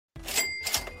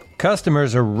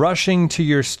Customers are rushing to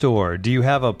your store. Do you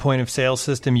have a point of sale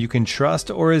system you can trust,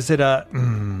 or is it a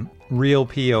real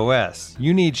POS?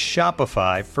 You need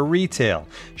Shopify for retail.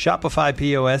 Shopify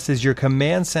POS is your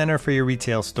command center for your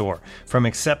retail store. From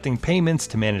accepting payments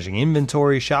to managing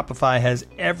inventory, Shopify has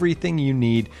everything you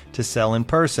need to sell in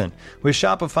person. With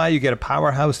Shopify, you get a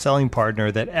powerhouse selling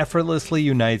partner that effortlessly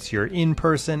unites your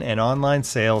in-person and online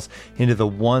sales into the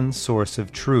one source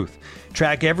of truth.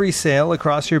 Track every sale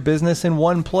across your business in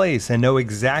one place and know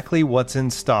exactly what's in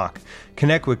stock.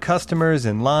 Connect with customers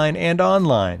in line and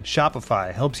online.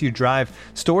 Shopify helps you drive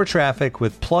store traffic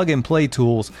with plug-and-play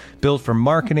tools built for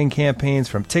marketing campaigns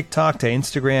from TikTok to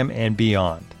Instagram and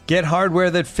beyond. Get hardware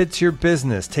that fits your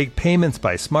business. Take payments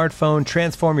by smartphone,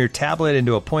 transform your tablet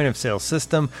into a point-of-sale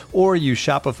system, or use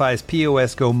Shopify's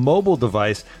POS Go mobile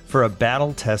device for a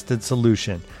battle-tested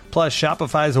solution. Plus,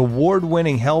 Shopify's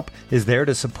award-winning help is there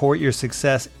to support your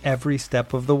success every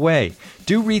step of the way.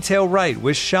 Do retail right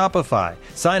with Shopify.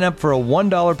 Sign up for a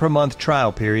 $1 per month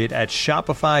trial period at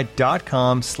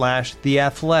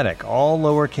shopify.com/theathletic, all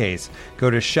lowercase. Go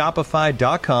to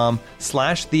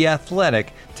shopify.com/theathletic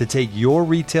to take your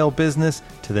retail business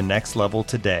to the next level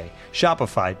today.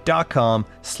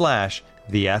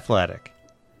 Shopify.com/theathletic.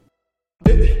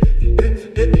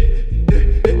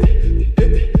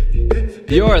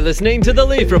 You're listening to The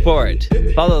Leaf Report.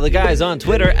 Follow the guys on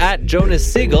Twitter at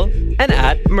Jonas Siegel and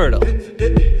at Myrtle.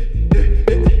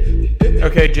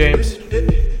 Okay, James.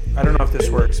 I don't know if this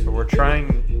works, but we're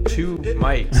trying two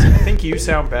mics. I think you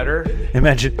sound better.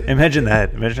 Imagine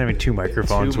that. Imagine having two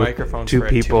microphones. Two microphones two for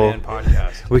people. A two-man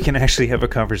podcast. We can actually have a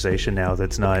conversation now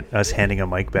that's not us handing a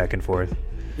mic back and forth.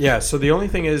 Yeah, so the only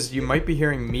thing is you might be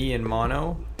hearing me in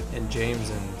mono and James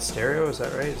in stereo. Is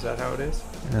that right? Is that how it is?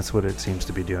 That's what it seems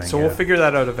to be doing. So we'll figure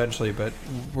that out eventually, but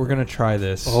we're going to try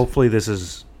this. Hopefully this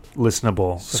is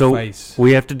listenable. Suffice. So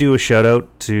we have to do a shout out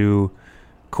to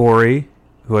Corey,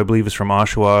 who I believe is from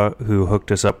Oshawa, who hooked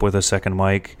us up with a second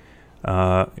mic.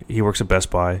 He works at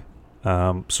Best Buy.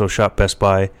 So shop Best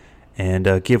Buy.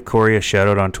 And give Corey a shout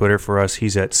out on Twitter for us.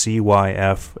 He's at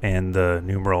CYF and the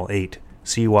numeral 8.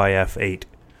 CYF8.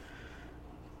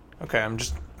 Okay, I'm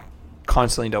just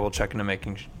constantly double checking to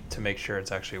make sure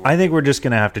it's actually working. I think we're just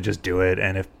gonna have to just do it,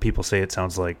 and if people say it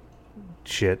sounds like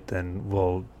shit, then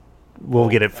we'll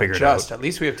get it figured out. At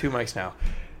least we have two mics now.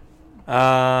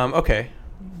 Okay.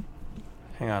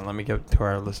 Hang on, let me get to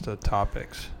our list of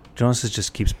topics. Jonas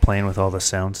just keeps playing with all the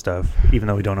sound stuff, even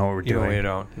though we don't know what we're doing. We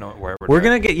don't know where we're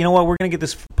gonna get. You know what? We're gonna get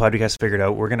this podcast figured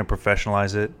out. We're gonna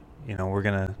professionalize it. You know, we're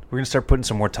gonna start putting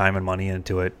some more time and money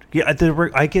into it. Yeah,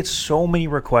 I get so many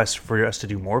requests for us to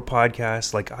do more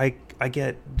podcasts. Like I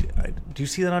get. Do you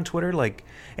see that on Twitter? Like,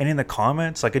 and in the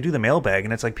comments, like I do the mailbag,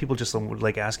 and it's like people just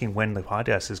like asking when the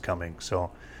podcast is coming. So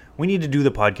we need to do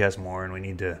the podcast more, and we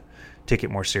need to take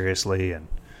it more seriously, and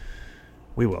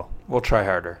we will. We'll try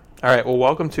harder. All right. Well,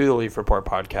 welcome to the Leaf Report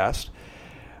podcast.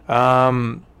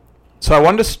 So I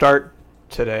wanted to start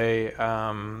today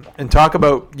and talk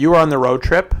about you were on the road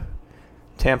trip.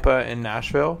 Tampa and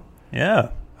Nashville. Yeah.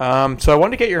 So I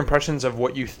wanted to get your impressions of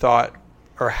what you thought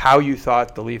or how you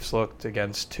thought the Leafs looked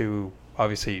against two,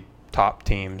 obviously, top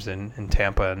teams in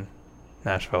Tampa and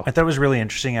Nashville. I thought it was really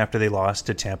interesting after they lost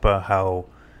to Tampa how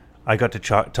I got to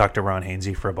talk to Ron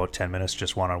Hainsey for about 10 minutes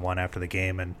just one-on-one after the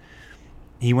game, and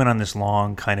he went on this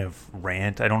long kind of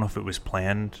rant, I don't know if it was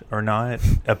planned or not,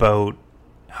 about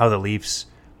how the Leafs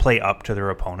play up to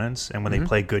their opponents, and when they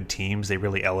play good teams, they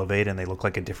really elevate and they look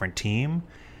like a different team.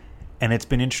 And it's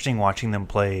been interesting watching them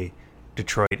play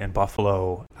Detroit and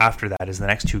Buffalo after that as the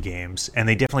next two games, and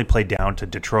they definitely played down to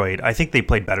Detroit. I think they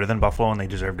played better than Buffalo and they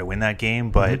deserve to win that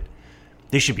game, but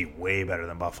they should be way better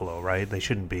than Buffalo, right? They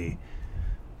shouldn't be.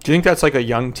 Do you think that's like a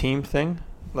young team thing?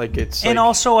 And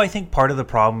also I think part of the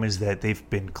problem is that they've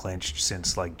been clinched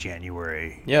since like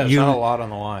January. Yeah, there's not a lot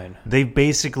on the line. They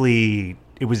basically,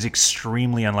 it was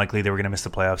extremely unlikely they were going to miss the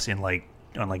playoffs on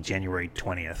January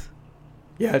 20th.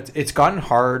 Yeah, it's gotten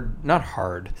not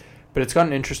hard, but it's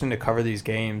gotten interesting to cover these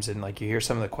games, and like you hear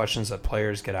some of the questions that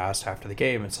players get asked after the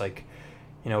game. It's like,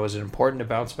 was it important to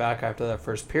bounce back after that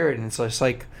first period? And it's just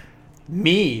like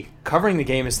me covering the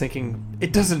game is thinking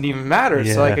it doesn't even matter.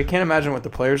 Yeah. So like I can't imagine what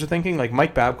the players are thinking. Like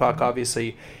Mike Babcock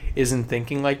obviously isn't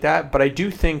thinking like that, but I do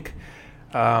think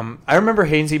I remember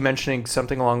Hainsey mentioning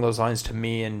something along those lines to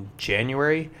me in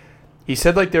January. He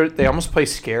said like they almost play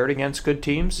scared against good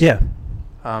teams. Yeah.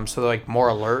 So they're like more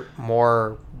alert,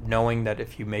 more knowing that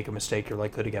if you make a mistake, you're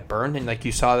likely to get burned. And like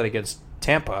you saw that against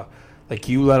Tampa, like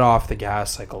you let off the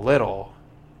gas like a little,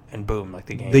 and boom, like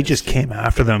the game. They just came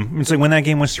after them. It's like when that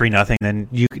game was 3-0, then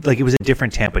it was a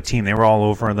different Tampa team. They were all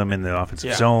over them in the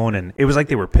offensive zone, and it was like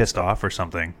they were pissed off or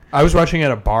something. I was watching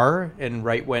at a bar, and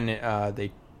right when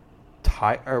they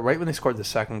right when they scored the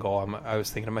second goal, I was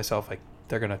thinking to myself, like,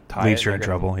 they're gonna tie. Leafs are in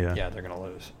trouble. Yeah, they're gonna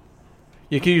lose.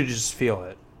 You can just feel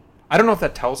it. I don't know if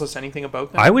that tells us anything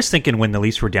about them. I was thinking when the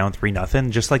Leafs were down 3-0,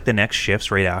 just like the next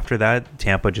shifts right after that,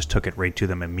 Tampa just took it right to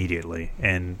them immediately,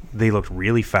 and they looked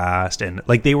really fast, and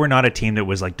like they were not a team that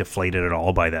was like deflated at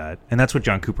all by that. And that's what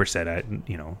John Cooper said.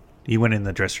 He went in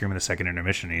the dressing room in the second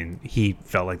intermission, and he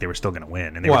felt like they were still going to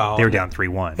win, and they were down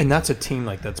 3-1. And that's a team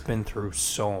like that's been through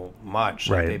so much.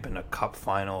 Like, right? They've been to Cup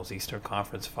Finals, Eastern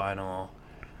Conference Final.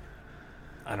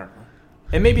 I don't know,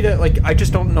 and maybe that I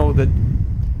just don't know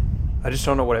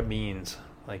what it means.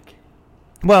 Like,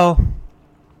 well,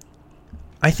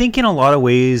 I think in a lot of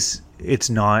ways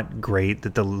it's not great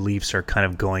that the Leafs are kind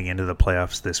of going into the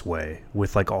playoffs this way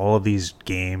with like all of these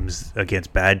games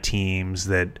against bad teams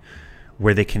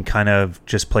where they can kind of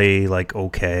just play like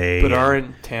okay. But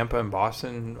aren't Tampa and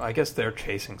Boston? I guess they're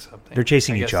chasing something. They're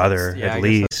chasing each other at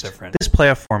least. This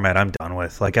playoff format, I'm done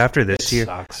with. Like after this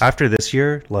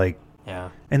year, like. Yeah.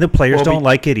 And the players don't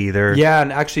like it either. Yeah,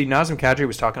 and actually Nazem Kadri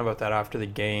was talking about that after the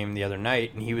game the other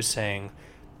night, and he was saying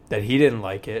that he didn't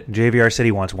like it. JVR said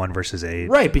he wants 1 versus 8.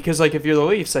 Right, because like if you're the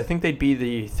Leafs, I think they'd be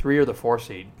the 3 or the 4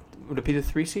 seed. Would it be the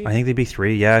 3 seed? I think they'd be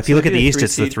 3, yeah. If you look at the East,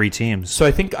 it's the 3 teams. So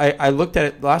I think I looked at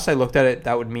it, last I looked at it,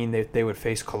 that would mean they would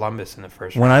face Columbus in the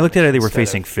first round. When I looked at it, they were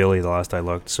facing Philly the last I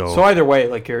looked. So either way,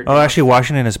 like you're... Oh, actually,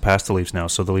 Washington has passed the Leafs now,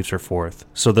 so the Leafs are 4th.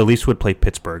 So the Leafs would play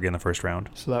Pittsburgh in the first round.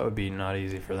 So that would be not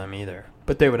easy for them either.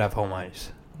 But they would have home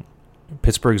ice.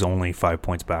 Pittsburgh's only 5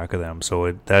 points back of them,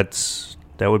 so that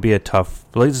would be a tough...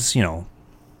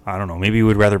 I don't know. Maybe you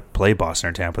would rather play Boston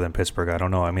or Tampa than Pittsburgh. I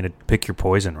don't know. I mean, pick your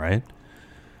poison, right?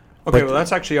 Okay, well,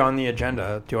 that's actually on the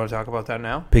agenda. Do you want to talk about that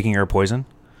now? Picking your poison?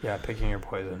 Yeah, picking your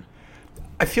poison.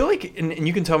 I feel like, and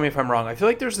you can tell me if I'm wrong, I feel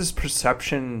like there's this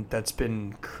perception that's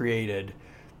been created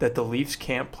that the Leafs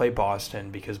can't play Boston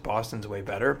because Boston's way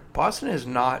better. Boston is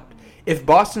not... If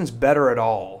Boston's better at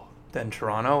all than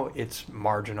Toronto, it's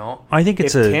marginal. I think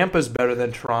if Tampa's better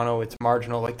than Toronto, it's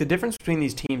marginal. Like, the difference between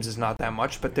these teams is not that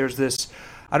much, but there's this...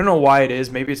 I don't know why it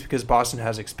is. Maybe it's because Boston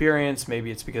has experience.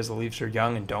 Maybe it's because the Leafs are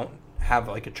young and don't have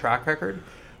like a track record,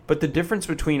 but the difference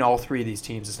between all 3 of these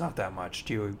teams is not that much.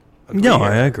 Do you agree? No,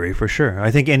 I agree for sure.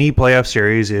 I think any playoff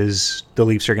series is the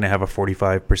Leafs are going to have a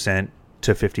 45%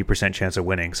 to 50% chance of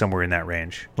winning, somewhere in that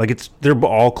range. Like they're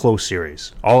all close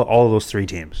series, all of those 3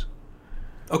 teams.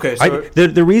 Okay, so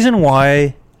the reason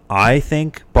why I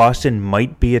think Boston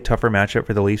might be a tougher matchup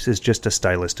for the Leafs is just a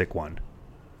stylistic one.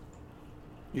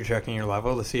 You're checking your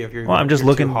level to see if you're. Well, I'm just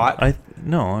looking. Too hot.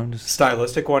 I'm just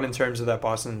stylistic one in terms of that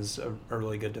Boston's a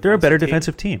really good. They're a better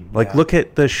defensive team. Like look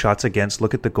at the shots against,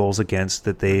 look at the goals against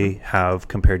that they have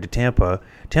compared to Tampa.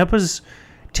 Tampa's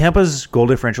goal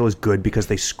differential is good because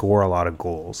they score a lot of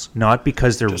goals, not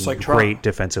because they're great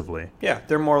defensively. Yeah,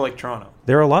 they're more like Toronto.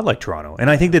 They're a lot like Toronto, and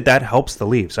I think that helps the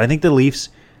Leafs. I think the Leafs.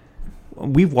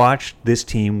 We've watched this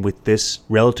team with this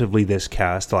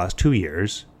cast the last 2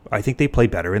 years. I think they play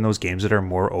better in those games that are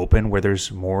more open, where there's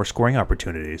more scoring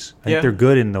opportunities. I think they're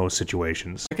good in those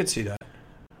situations. I could see that.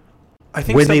 I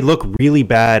think when they look really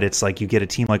bad, it's like you get a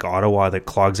team like Ottawa that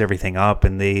clogs everything up,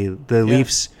 and the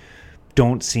Leafs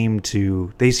seem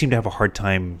to have a hard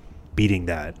time beating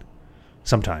that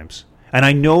sometimes. And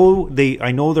I know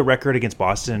the record against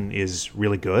Boston is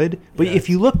really good, but if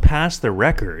you look past the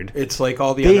record, it's like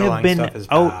all the underlying stuff is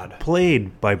bad. They have been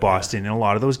outplayed by Boston in a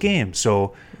lot of those games.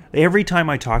 So every time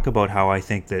I talk about how I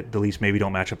think that the Leafs maybe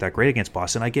don't match up that great against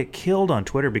Boston, I get killed on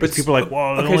Twitter because people are like,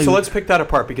 well... Okay, so let's pick that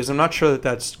apart, because I'm not sure that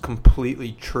that's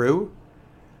completely true.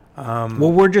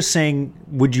 Well, we're just saying,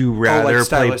 would you rather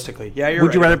stylistically. Yeah,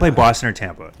 would you rather play Boston or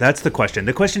Tampa? That's the question.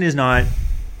 The question is not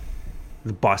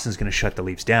Boston's going to shut the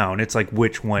Leafs down. It's like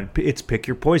which one. It's pick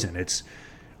your poison. It's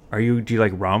do you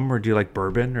like rum or do you like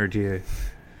bourbon or do you...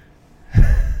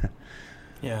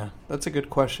 Yeah, that's a good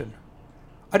question.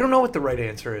 I don't know what the right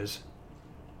answer is.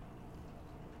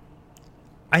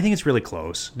 I think it's really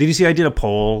close. Did you see I did a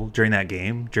poll during the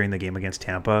game against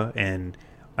Tampa, and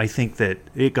I think that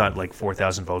it got like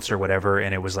 4,000 votes or whatever,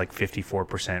 and it was like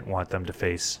 54% want them to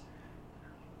face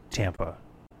Tampa.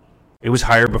 It was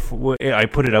higher before I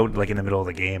put it out like in the middle of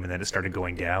the game, and then it started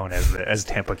going down as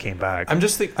Tampa came back.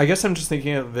 I guess I'm just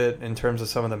thinking of it in terms of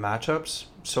some of the matchups.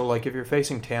 So like if you're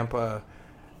facing Tampa,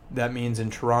 that means in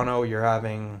Toronto you're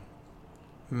having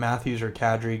Matthews or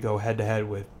Kadri go head to head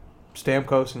with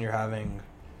Stamkos, and you're having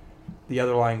the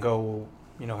other line go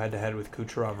head to head with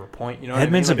Kucherov or Point. You know, what I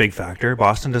mean? Hedman's a big factor.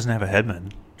 Boston doesn't have a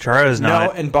Hedman. Chara is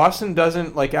not. No, and Boston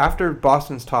doesn't after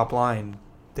Boston's top line.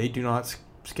 They do not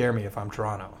scare me if I'm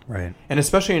Toronto. Right. And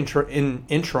especially in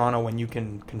Toronto when you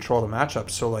can control the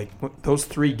matchups. So those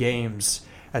 3 games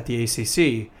at the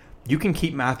ACC, you can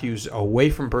keep Matthews away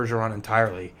from Bergeron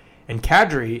entirely. And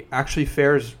Kadri actually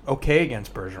fares okay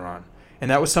against Bergeron. And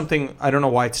that was something, I don't know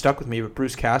why it stuck with me, but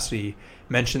Bruce Cassidy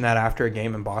mentioned that after a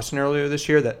game in Boston earlier this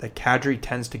year, that Kadri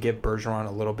tends to give Bergeron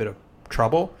a little bit of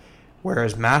trouble,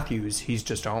 whereas Matthews, he's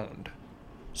just owned.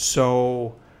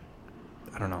 So,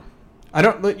 I don't know.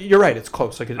 You're right, it's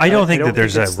close. I don't think that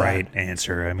there's a right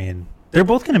answer. I mean, they're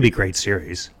both going to be great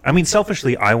series. I mean,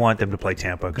 selfishly, I want them to play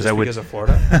Tampa because of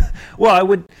Florida? Well,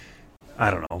 I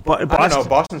don't know. But I don't know.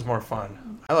 Boston's more fun.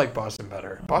 I like Boston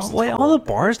better. Boston's cool. All the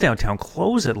bars downtown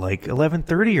close at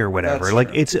 11:30 or whatever.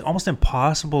 That's true. It's almost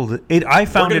impossible. I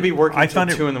found We're it. Be working I found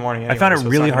till it 2 in the morning. I found it so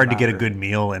really hard to get a good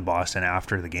meal in Boston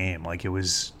after the game. It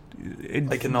was in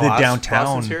the last downtown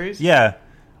Boston series. Yeah,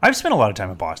 I've spent a lot of time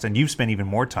in Boston. You've spent even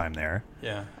more time there.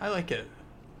 Yeah, I like it.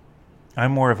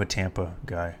 I'm more of a Tampa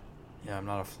guy. Yeah, I'm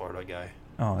not a Florida guy.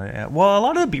 Oh, yeah. Well, a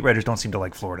lot of the beat writers don't seem to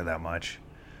like Florida that much.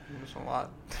 There's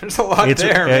a lot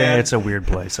there, man. It's a weird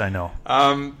place, I know.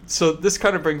 So this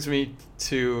kind of brings me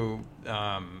to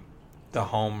the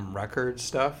home record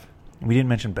stuff. We didn't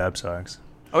mention Babsocks.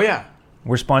 Oh, yeah.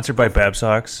 We're sponsored by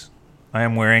Babsocks. I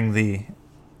am wearing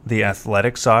the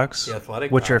athletic socks,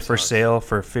 which are for sale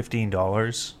for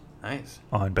 $15. Nice.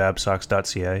 On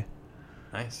babsocks.ca.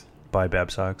 Nice. Buy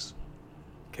Babsocks.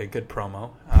 Okay, good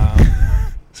promo.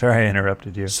 Sorry I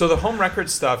interrupted you. So the home record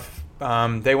stuff...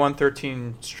 they won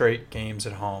 13 straight games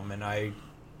at home, and I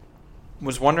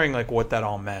was wondering what that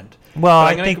all meant. Well,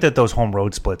 I think that those home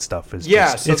road split stuff is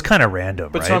it's kind of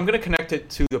random, but right? So I'm going to connect it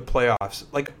to the playoffs.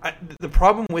 The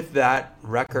problem with that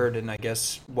record, and I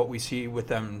guess what we see with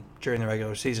them during the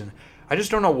regular season, I just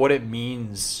don't know what it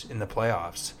means in the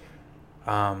playoffs.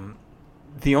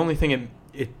 The only thing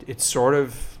it's sort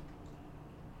of...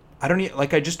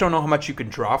 I just don't know how much you can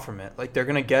draw from it. They're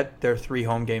going to get their 3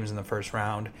 home games in the first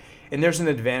round. And there's an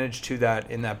advantage to that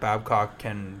in that Babcock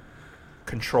can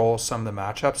control some of the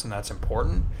matchups, and that's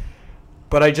important.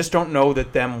 But I just don't know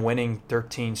that them winning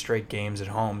 13 straight games at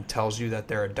home tells you that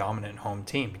they're a dominant home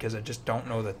team, because I just don't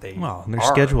know that they their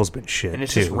schedule's been shit, and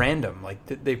it's too. Just random.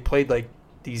 They played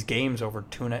these games over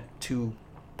 2+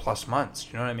 months.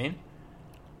 You know what I mean?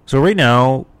 So right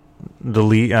now,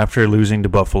 after losing to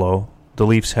Buffalo, the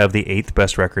Leafs have the 8th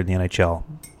best record in the NHL.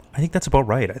 I think that's about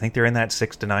right. I think they're in that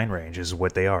 6-9 range is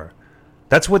what they are.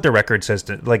 That's what their record says.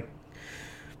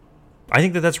 I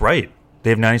think that's right. They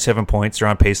have 97 points. They're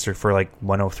on pace for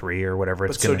 103 or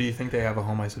whatever. So do you think they have a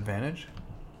home ice advantage?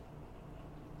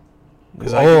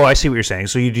 I see what you're saying.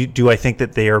 So I think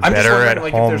that they are better at home?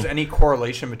 If there's any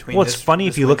correlation between. Well, it's funny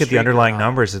if you look at the underlying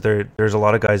numbers that there's a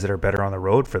lot of guys that are better on the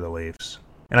road for the Leafs.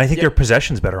 And I think their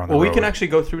possession's better on the road. Well, we can actually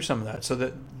go through some of that. So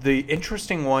the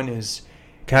interesting one is...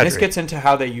 Kadri. This gets into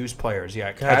how they use players.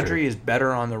 Yeah, Kadri is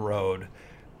better on the road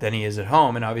than he is at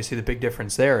home. And obviously the big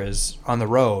difference there is on the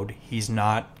road, he's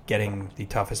not getting the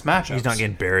toughest matchups. He's not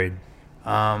getting buried.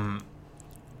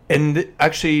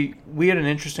 Actually, we had an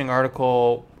interesting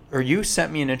article... Or you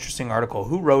sent me an interesting article.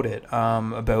 Who wrote it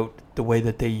about the way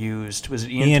that they used... Was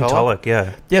it Ian Tulloch?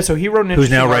 Yeah. Yeah, so he wrote an interesting article. Who's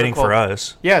now article. writing for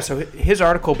us. Yeah, so his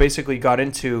article basically got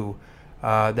into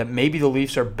that maybe the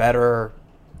Leafs are better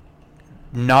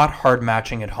not hard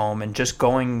matching at home and just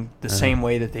going the same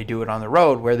way that they do it on the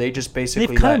road, where they just basically...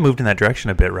 They've kind of moved in that direction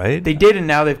a bit, right? They did, and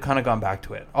now they've kind of gone back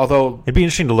to it. Although... It'd be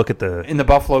interesting to look at In the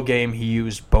Buffalo game, he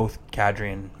used both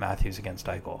Kadri and Matthews against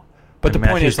Eichel. But the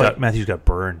point is... Matthews got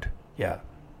burned. Yeah.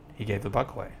 He gave the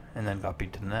puck away and then got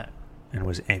beat to the net. And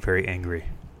was very angry.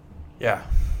 Yeah.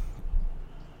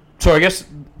 So I guess,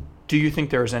 do you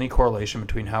think there is any correlation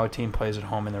between how a team plays at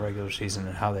home in the regular season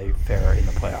and how they fare in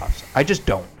the playoffs? I just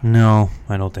don't. No,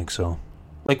 I don't think so.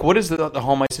 What is the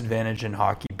home ice advantage in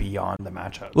hockey beyond the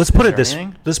matchup? Let's put it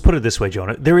this way,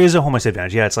 Jonah. There is a home ice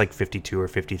advantage. Yeah, it's 52 or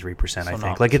 53%. I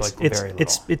think.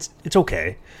 It's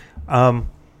okay.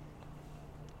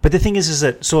 But the thing is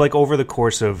that over the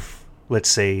course of, let's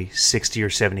say, 60 or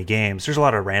 70 games, there's a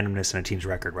lot of randomness in a team's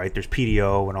record, right? There's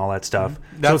PDO and all that stuff.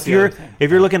 That's so if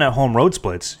you're looking at home road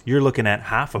splits, you're looking at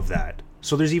half of that.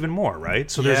 So there's even more, right?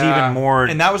 So there's even more.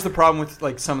 And that was the problem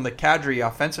with some of the Kadri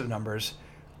offensive numbers.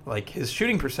 His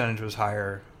shooting percentage was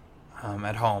higher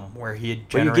at home, where he had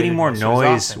generated... But you're getting more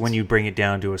noise when you bring it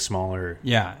down to a smaller...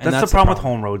 Yeah, and that's the problem with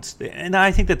home roads. And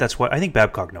I think that's what... I think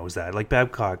Babcock knows that.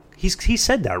 Babcock, he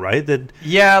said that, right? That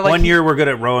one year we're good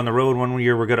at row on the road, 1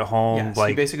 year we're good at home. Yes,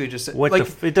 he basically just said...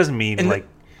 It doesn't mean,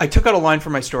 I took out a line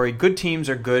from my story. Good teams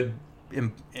are good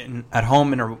at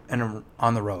home and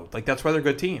on the road. Like, that's why they're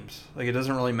good teams. Like, it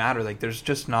doesn't really matter. Like, there's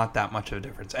just not that much of a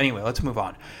difference. Anyway, let's move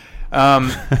on.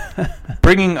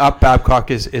 Bringing up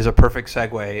Babcock is a perfect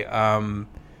segue.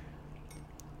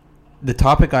 The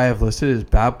topic I have listed is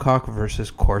Babcock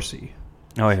versus Corsi.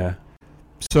 Oh yeah.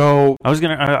 So I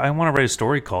want to write a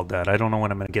story called that. I don't know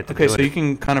when I'm going to get to do it. Okay, so you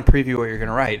can kind of preview what you're going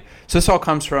to write. So this all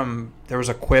comes from, there was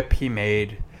a quip he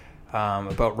made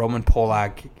about Roman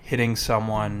Polak hitting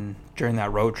someone during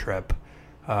that road trip,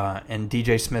 and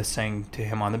DJ Smith saying to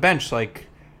him on the bench, like,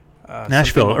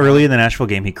 Nashville, early in the Nashville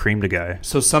game, he creamed a guy.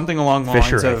 So something along the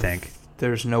Fisher, lines of, I think.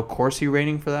 There's no Corsi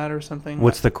rating for that or something?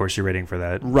 What's the Corsi rating for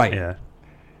that? Right. Yeah.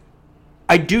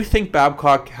 I do think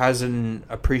Babcock has an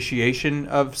appreciation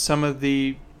of some of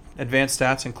the advanced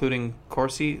stats, including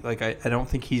Corsi. Like, I don't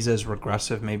think he's as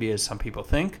regressive maybe as some people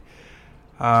think.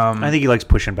 I think he likes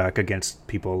pushing back against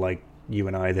people like you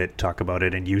and I that talk about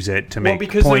it and use it to make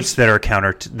points that are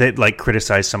that like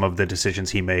criticize some of the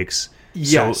decisions he makes.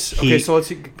 Yes. So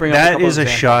let's bring up that is a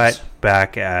shot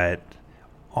back at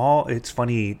all. It's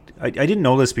funny. I didn't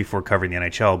know this before covering the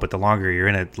NHL, but the longer you're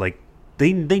in it, like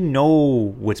they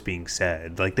know what's being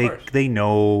said. Like they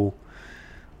know.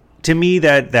 To me,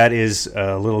 that is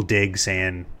a little dig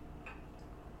saying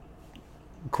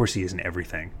Corsi isn't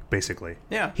everything. Basically,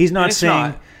 yeah. He's not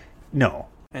saying no.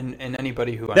 And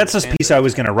anybody who that's the piece I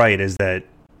was going to write is that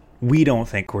we don't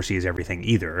think Corsi is everything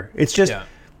either. It's just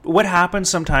what happens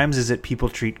sometimes is that people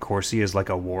treat Corsi as like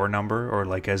a war number or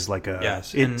like as like a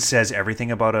it says everything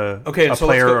about a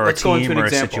player or a team or a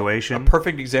situation. A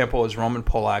perfect example is Roman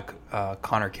Polak,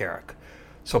 Connor Carrick.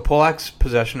 So Polak's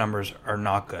possession numbers are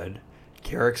not good.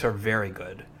 Carrick's are very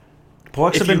good.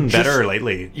 Polak's have been better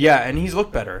lately. Yeah, and he's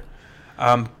looked better.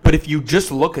 But if you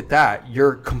just look at that,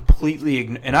 you're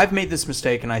completely... And I've made this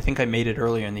mistake, and I think I made it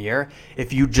earlier in the year.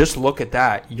 If you just look at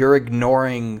that, you're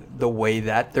ignoring the way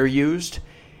that they're used.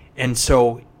 And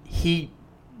so he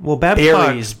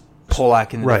buries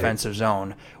Polak in the defensive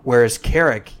zone, whereas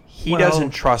Carrick, he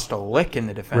doesn't trust a lick in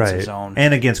the defensive zone.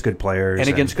 And against good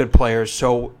players.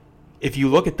 So if you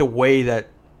look at the way that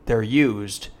they're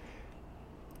used,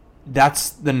 that's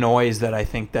the noise that I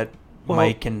think that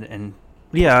Mike and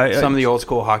some of the old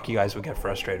school hockey guys would get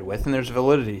frustrated with, and there's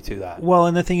validity to that. Well,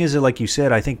 and the thing is that, like you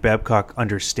said, I think Babcock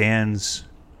understands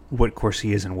what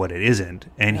Corsi is and what it isn't,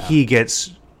 and he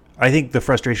gets... I think the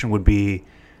frustration would be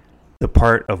the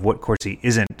part of what Corsi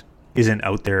isn't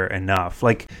out there enough.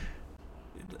 Like,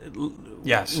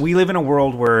 yes, we live in a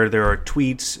world where there are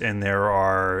tweets and there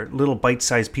are little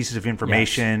bite-sized pieces of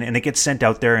information, and it gets sent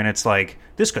out there, and it's like,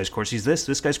 this guy's Corsi's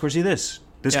this guy's Corsi this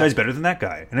guy's better than that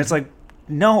guy, and it's like,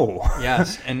 no.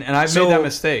 Yes, and I've made that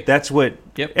mistake. That's what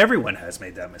everyone has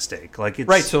made that mistake. Like, it's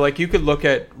right. So like you could look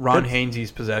at Ron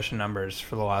Hainsey's possession numbers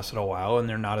for the last little while, and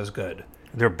they're not as good.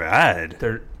 They're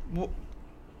bad.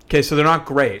 Okay, so they're not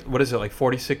great. What is it, like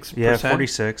 46%? Yeah,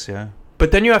 46, yeah.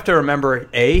 But then you have to remember,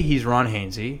 A, he's Ron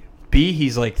Hainsey. B,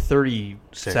 he's like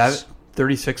 36,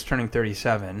 turning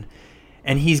 37.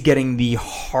 And he's getting the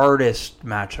hardest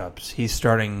matchups. He's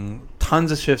starting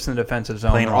tons of shifts in the defensive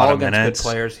zone. Playing They're a lot all of against minutes. Good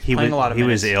players. He's playing a lot of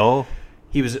minutes. He was ill.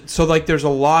 So like there's a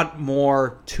lot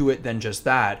more to it than just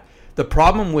that. The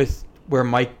problem with where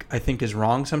Mike, I think, is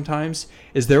wrong sometimes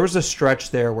is there was a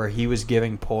stretch there where he was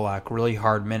giving Polak really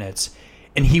hard minutes,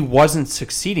 and he wasn't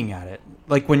succeeding at it.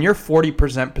 Like when you're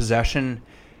 40% possession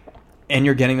and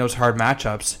you're getting those hard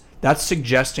matchups, that's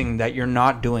suggesting that you're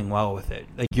not doing well with it.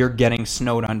 Like you're getting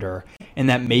snowed under, and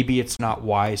that maybe it's not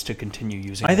wise to continue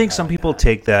using it. I think some people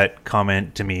take that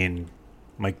comment to mean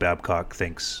Mike Babcock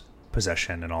thinks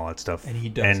possession and all that stuff, and he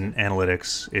doesn't. And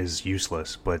analytics is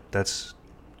useless, but that's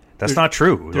not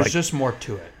true. There's just more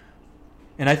to it.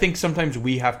 And I think sometimes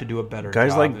we have to do a better job.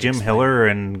 Guys like Jim Hiller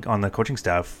and on the coaching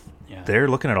staff, they're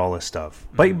looking at all this stuff.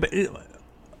 Mm-hmm. But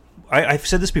I've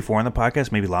said this before on the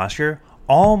podcast, maybe last year.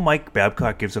 All Mike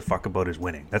Babcock gives a fuck about is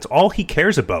winning. That's all he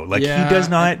cares about. Like he does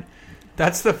not.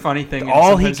 That's the funny thing.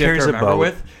 All he cares about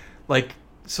with, like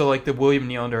the William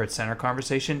Nylander at center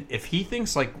conversation. If he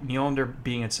thinks like Nylander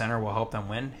being at center will help them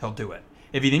win, he'll do it.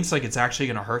 If he thinks like it's actually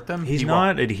going to hurt them, he's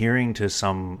not adhering to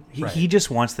some. He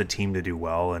just wants the team to do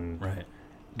well, and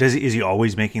is he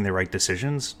always making the right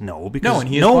decisions? No, because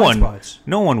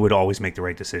no one would always make the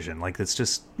right decision. Like it's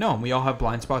just no. We all have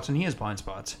blind spots, and he has blind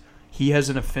spots. He has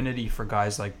an affinity for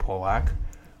guys like Polak,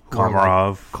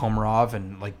 Komarov,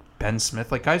 and like Ben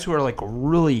Smith, like guys who are like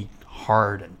really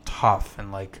hard and tough,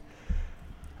 and like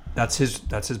that's his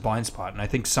blind spot. And I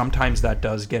think sometimes that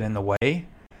does get in the way.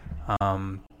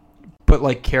 But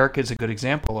like Carrick is a good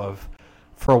example of,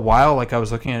 for a while, like I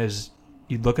was looking at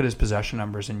you'd look at his possession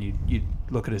numbers and you'd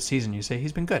look at his season, you say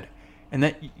he's been good. and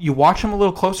then you watch him a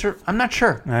little closer, I'm not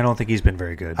sure. I don't think he's been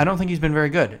very good. I don't think he's been very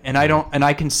good, and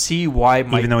I can see why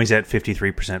even though he's at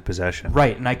 53% possession.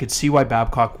 Right, and I could see why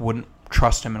Babcock wouldn't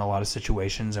trust him in a lot of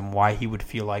situations, and why he would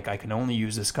feel like I can only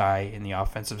use this guy in the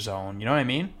offensive zone. You know what I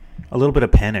mean? A little bit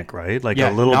of panic, right? Like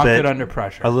a little not bit good under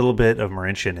pressure. A little bit of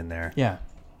Marincin in there. Yeah.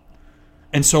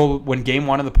 And so when game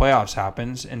 1 of the playoffs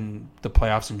happens, and the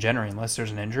playoffs in January, unless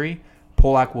there's an injury,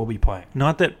 Polak will be playing.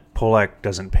 Not that Polak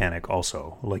doesn't panic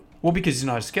also. Well, because he's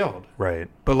not as skilled. Right.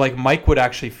 But Mike would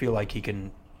actually feel like he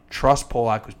can trust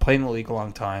Polak, who's played in the league a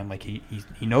long time. Like he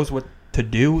knows what to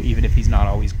do, even if he's not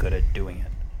always good at doing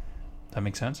it. Does that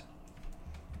make sense?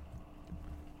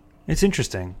 It's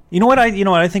interesting. You know what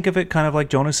I think of it kind of like,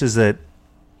 Jonas, is that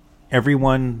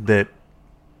everyone that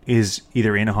is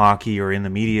either in hockey or in the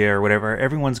media or whatever,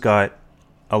 everyone's got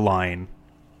a line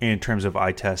in terms of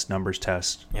eye test, numbers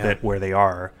test, that where they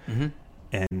are. Mm-hmm.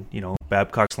 And,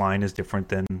 Babcock's line is different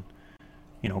than,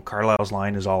 Carlisle's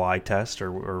line is all eye test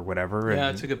or whatever. Yeah, and,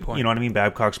 that's a good point. You know what I mean?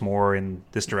 Babcock's more in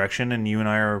this direction, and you and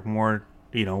I are more,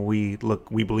 we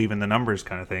believe in the numbers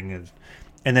kind of thing.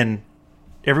 And then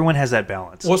everyone has that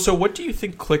balance. Well, so what do you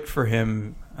think clicked for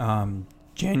him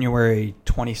January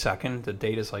 22nd? The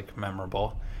date is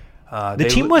memorable. The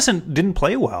team didn't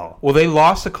play well. Well, they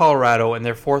lost to Colorado, and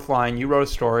their fourth line. You wrote a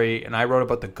story, and I wrote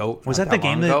about the GOAT. Was that the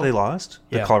game that they lost?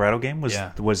 The Colorado game was.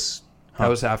 Yeah. Huh. That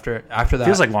was after that.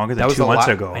 Feels like longer than 2 months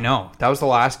ago. I know that was the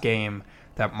last game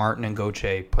that Martin and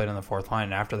Gauthier played on the fourth line.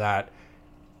 And after that,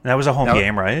 that was a home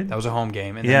game, right? That was a home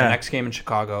game, and then the next game in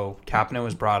Chicago, Kapanen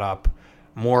was brought up.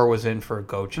 Moore was in for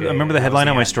Gauthier. I remember the headline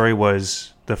on my story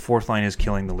was "The fourth line is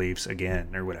killing the Leafs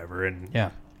again" or whatever,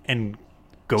 and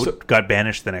Goat got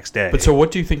banished the next day. But so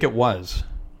what do you think it was?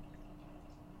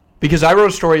 Because I wrote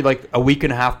a story a week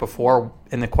and a half before,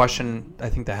 and the question, I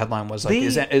think the headline was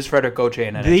is Frederic Gauthier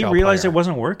an NHL player? They realized it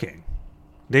wasn't working.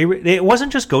 It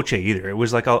wasn't just Gauthier either. It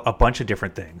was a bunch of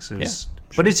different things. Sure.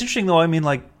 But it's interesting though. I mean,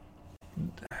 I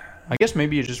guess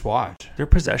maybe you just watch. Their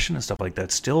possession and stuff like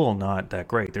that's still not that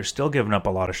great. They're still giving up a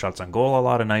lot of shots on goal a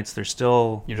lot of nights. They're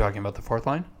still... You're talking about the fourth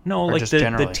line? No, or just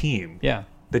generally? The team. Yeah.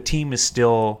 The team is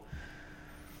still...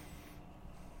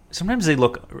 Sometimes they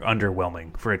look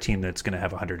underwhelming for a team that's going to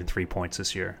have 103 points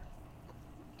this year.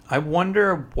 I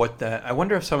wonder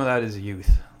if some of that is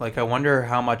youth. I wonder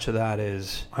how much of that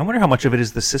is... I wonder how much of it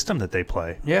is the system that they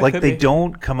play. Yeah, they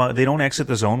don't come out, they don't exit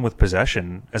the zone with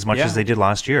possession as much as they did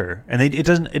last year, and it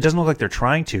doesn't look like they're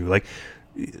trying to.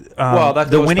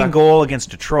 The winning goal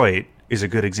against Detroit is a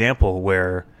good example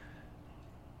where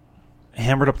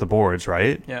hammered up the boards,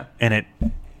 right? Yeah, and it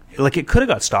could have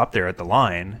got stopped there at the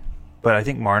line. But I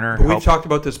think Marner helped. We've talked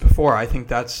about this before. I think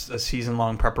that's a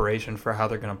season-long preparation for how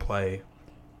they're going to play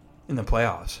in the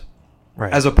playoffs.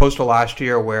 Right. As opposed to last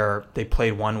year where they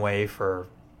played one way for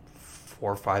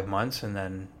 4 or 5 months and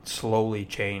then slowly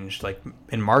changed.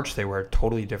 In March, they were a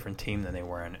totally different team than they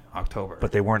were in October.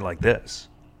 But they weren't like this.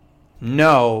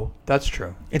 No, that's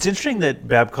true. It's interesting that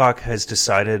Babcock has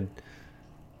decided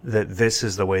that this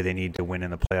is the way they need to win in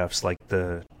the playoffs,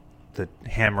 the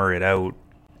hammer it out,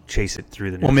 chase it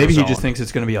through the neutral zone. Well, maybe he just thinks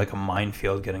it's going to be like a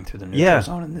minefield getting through the neutral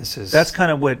zone, and that's kind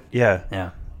of what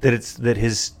even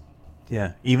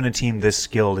a team this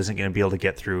skilled isn't going to be able to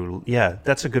get through. Yeah,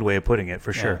 that's a good way of putting it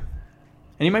for sure.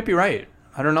 And he might be right.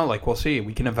 I don't know. We'll see.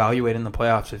 We can evaluate in the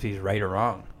playoffs if he's right or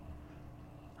wrong.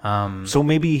 So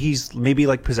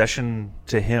maybe possession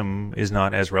to him is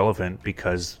not as relevant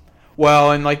because.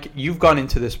 Well, and you've gone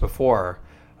into this before.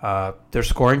 Their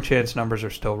scoring chance numbers are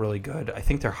still really good. I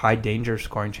think their high danger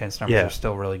scoring chance numbers are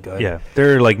still really good. Yeah,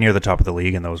 they're near the top of the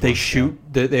league in those. They shoot.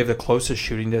 They have the closest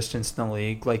shooting distance in the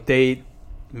league.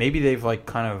 Maybe they've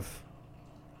kind of.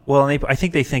 Well, and I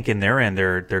think they think in their end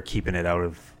they're keeping it out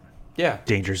of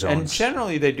danger zones. And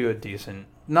generally they do a decent.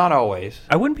 Not always.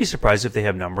 I wouldn't be surprised if they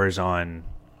have numbers on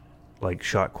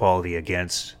shot quality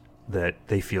against that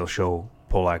they feel show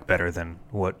Polak better than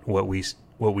what we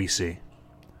see.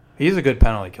 He's a good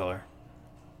penalty killer.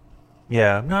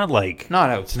 Yeah, not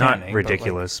outstanding, not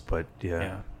ridiculous, but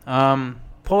yeah. Yeah.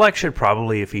 Polak should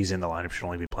probably, if he's in the lineup, should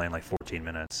only be playing 14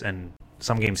 minutes, and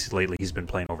some games lately he's been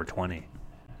playing over 20.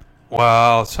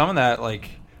 Well, some of that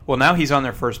now he's on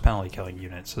their first penalty killing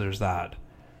unit, so there's that.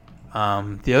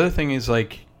 The other thing is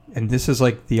and this is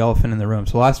the elephant in the room.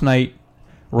 So last night,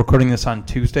 recording this on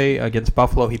Tuesday, against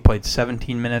Buffalo, he played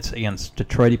 17 minutes. Against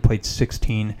Detroit, he played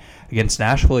 16. Against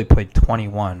Nashville, he played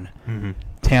 21. Mm-hmm.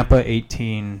 Tampa,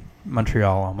 18.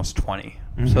 Montreal, almost 20.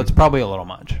 Mm-hmm. So it's probably a little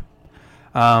much.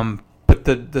 But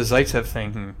the Zaitsev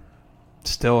thing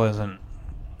still isn't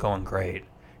going great.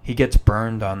 He gets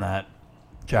burned on that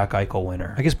Jack Eichel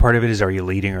winner. I guess part of it is, are you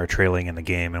leading or trailing in the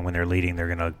game? And when they're leading, they're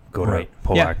going to go to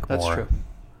Polak yeah, that's more. true.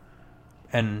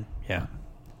 And, yeah.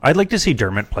 I'd like to see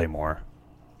Dermott play more.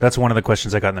 That's one of the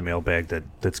questions I got in the mailbag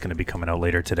that's going to be coming out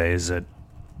later today, is that,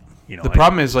 the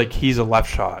problem is, like, he's a left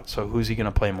shot, so who's he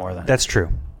going to play more than? That's true.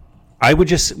 I would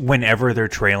just, whenever they're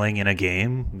trailing in a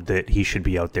game, that he should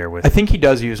be out there with... I think he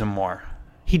does use him more.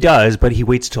 He does, but he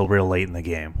waits till real late in the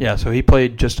game. Yeah, so he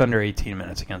played just under 18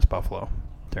 minutes against Buffalo,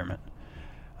 Dermott.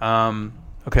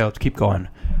 Okay, let's keep going.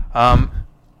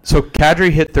 So Kadri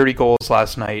hit 30 goals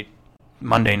last night,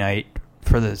 Monday night,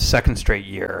 for the second straight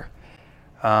year.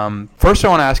 First, I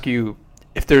want to ask you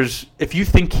if you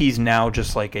think he's now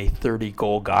just like a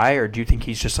 30-goal guy, or do you think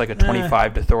he's just like a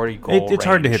 25 to 30 goal It's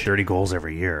hard to hit 30 goals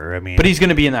every year. I mean, but he's going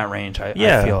to be in that range, I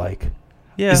feel like.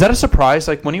 Yeah. Is that a surprise?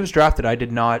 Like, when he was drafted, I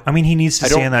did not... I mean, he needs to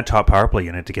stay in that top power play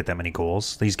unit to get that many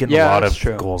goals. He's getting a lot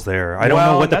of goals there. I don't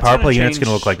know what the power play unit's going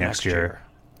to look like next year.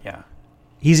 Yeah.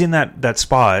 He's in that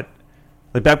spot.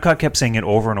 Like, Babcock kept saying it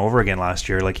over and over again last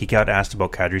year. Like, he got asked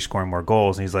about Kadri scoring more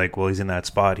goals, and he's like, well, he's in that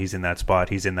spot, he's in that spot,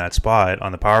 he's in that spot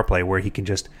on the power play where he can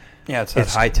just... Yeah, it's that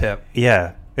high tip.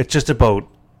 Yeah. It's just about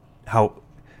how...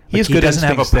 He doesn't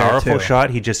have a powerful shot.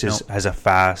 He just has a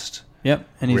fast... Yep,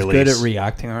 and he's release. good at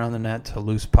reacting around the net to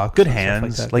loose pucks. Good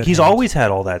hands. Like, he's always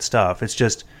had all that stuff. It's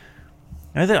just...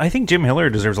 I think Jim Hiller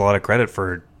deserves a lot of credit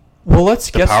for... Well, let's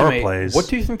guess. Power plays. What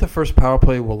do you think the first power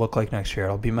play will look like next year?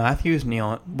 It'll be Matthews,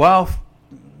 Neal. Well,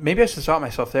 maybe I should stop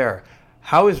myself there.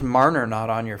 How is Marner not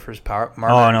on your first power?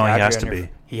 Marner he has to be.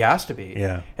 He has to be.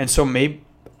 Yeah. And so maybe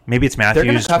it's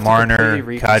Matthews, Marner,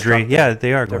 Kadri. Yeah,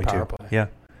 they are going to. Play. Yeah.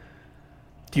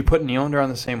 Do you put Nylander on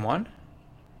the same one?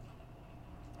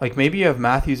 Like, maybe you have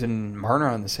Matthews and Marner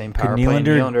on the same power play.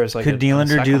 Nylander is like could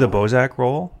Nylander do the Bozak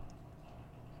role?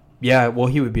 Yeah, well,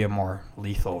 he would be a more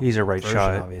lethal. He's a right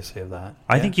shot, obviously, of that.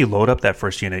 I think you load up that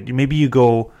first unit. Maybe you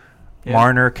go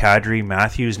Marner, Kadri,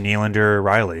 Matthews, Nylander,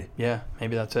 Riley. Yeah,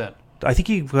 maybe that's it. I think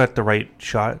you've got the right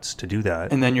shots to do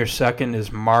that. And then your second is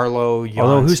Marleau, Janssen.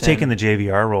 Although, who's taking the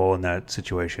JVR role in that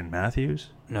situation? Matthews?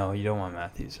 No, you don't want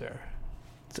Matthews there.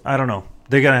 I don't know.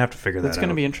 They're going to have to figure that out. That's going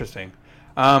to be interesting.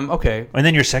 Okay. And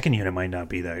then your second unit might not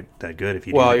be that good if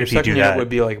you do your second unit would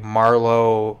be like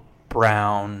Marleau,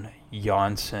 Brown,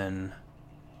 Janssen,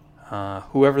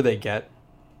 whoever they get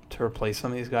to replace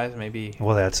some of these guys, maybe.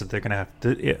 Well, that's it. They're going to have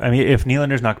to... I mean, if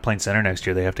Nylander's not playing center next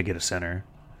year, they have to get a center.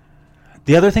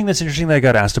 The other thing that's interesting that I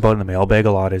got asked about in the mailbag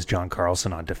a lot is John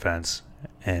Carlson on defense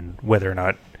and whether or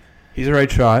not... He's a right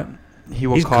shot.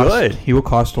 He's good. He will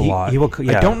cost a lot.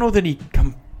 I don't know that he...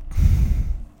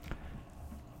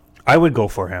 I would go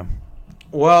for him.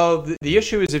 Well, the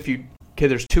issue is if you... Okay,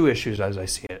 there's two issues as I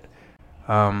see it.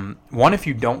 One, if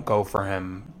you don't go for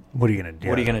him... What are you going to do?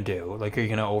 What are you going to do? Like, are you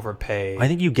going to overpay? I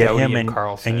think you get Doughty him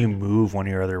and you move one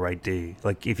of your other right D.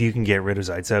 Like, if you can get rid of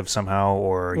Zaitsev somehow,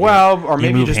 or... or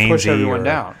maybe you just push everyone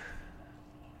down.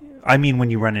 I mean,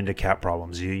 when you run into cap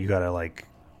problems, you got to, like...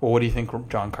 Well, what do you think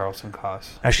John Carlson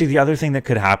costs? Actually, the other thing that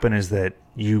could happen is that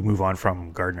you move on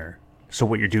from Gardner. So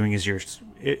what you're doing is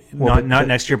not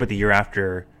next year, but the year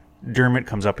after, Dermott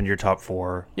comes up in your top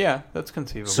four. Yeah, that's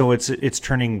conceivable. So it's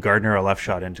turning Gardner a left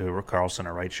shot into Carlson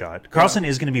a right shot. Carlson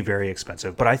is going to be very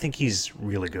expensive, but I think he's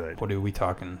really good. What are we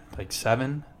talking? Like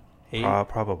 7, 8?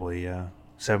 Probably, yeah,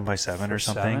 7x7 or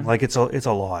something. 7? Like it's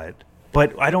a lot.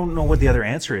 But I don't know what the other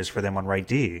answer is for them on right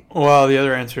D. Well, the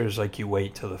other answer is like you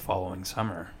wait till the following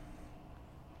summer.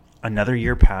 Another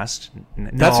year past?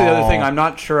 That's the other thing. I'm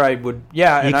not sure I would...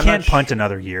 Yeah, you can't punt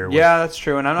another year. Yeah, that's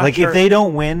true. And I'm not sure... Like, if they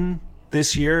don't win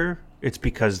this year, it's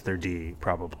because they're D,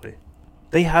 probably.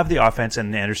 They have the offense,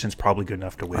 and Anderson's probably good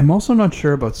enough to win. I'm also not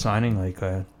sure about signing, like,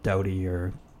 a Doughty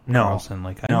or Carlson.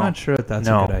 Like, I'm not sure that's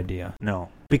a good idea. No,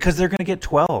 because they're going to get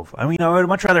 12. I mean, I would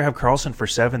much rather have Carlson for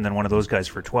 7 than one of those guys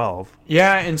for 12.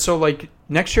 Yeah, and so, like,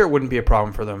 next year it wouldn't be a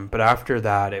problem for them, but after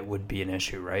that it would be an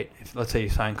issue, right? If, let's say you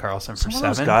sign Carlson for 7.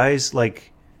 Some of those guys,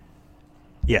 like,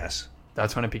 yes.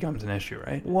 That's when it becomes an issue,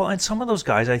 right? Well, and some of those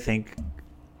guys, I think,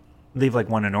 they've, like,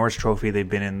 won a Norris Trophy. They've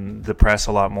been in the press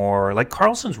a lot more. Like,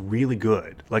 Carlson's really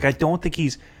good. Like, I don't think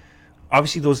he's...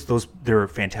 Obviously, those they're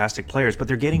fantastic players, but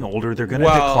they're getting older. They're going to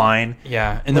decline.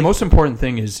 Yeah, and the most important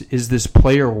thing is this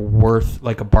player worth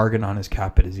like a bargain on his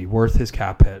cap hit? Is he worth his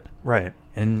cap hit? Right.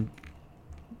 And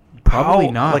probably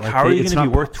not. Like, how are you going to be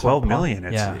worth $12 million?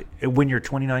 When you're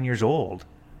 29 years old.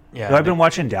 Yeah. I've been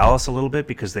watching Dallas a little bit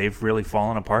because they've really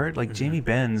fallen apart. Like, Jamie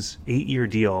Benn's 8-year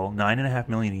deal, $9.5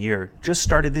 million a year, just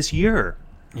started this year.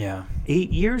 Yeah.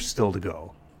 8 years still to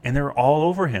go, and they're all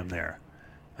over him there.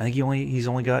 I think he's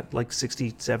only got like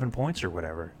 67 points or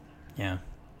whatever. Yeah.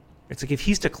 It's like if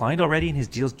he's declined already and his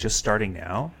deal's just starting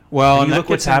now. Well, and you look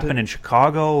what's happened in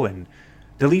Chicago, and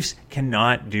The Leafs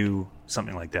cannot do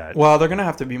something like that. Well, they're going to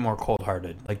have to be more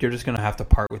cold-hearted. Like, you're just going to have to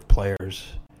part with players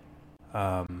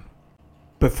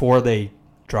before they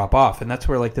drop off. And that's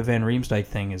where, like, the Van Riemsdyk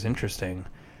thing is interesting.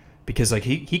 Because, like,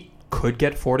 he could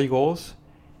get 40 goals,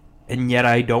 and yet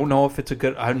I don't know if it's a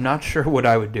good... I'm not sure what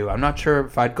I would do. I'm not sure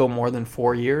if I'd go more than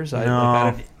 4 years. I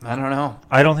don't know.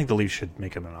 I don't think the Leafs should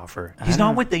make him an offer. He's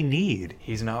not what they need.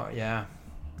 He's not, yeah.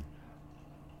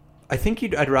 I think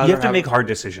I'd rather You have to make hard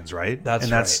decisions, right? That's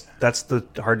the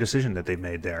hard decision that they've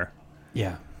made there.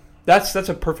 Yeah. That's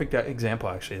a perfect example,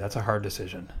 actually. That's a hard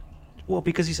decision. Well,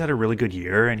 because he's had a really good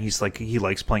year, and he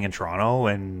likes playing in Toronto,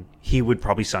 and he would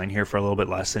probably sign here for a little bit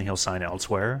less than he'll sign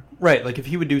elsewhere. Right, like if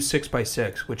he would do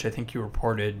 6x6, which I think you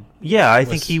reported. Yeah, I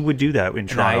think he would do that in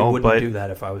Toronto. I wouldn't do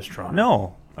that if I was Toronto.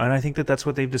 No, and I think that's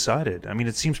what they've decided. I mean,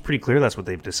 it seems pretty clear that's what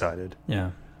they've decided.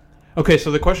 Yeah. Okay,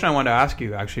 so the question I wanted to ask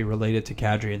you actually related to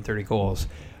Kadri and 30 goals.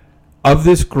 Of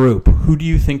this group, who do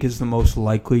you think is the most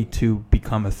likely to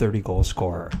become a 30-goal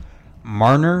scorer?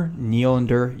 Marner,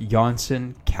 Nylander,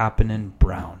 Johnson, Kapanen,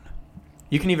 Brown.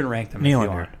 You can even rank them if you Nylander.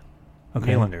 want.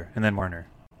 Okay. Nylander, and then Marner.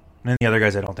 And then the other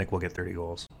guys I don't think will get 30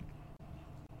 goals.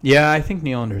 Yeah, I think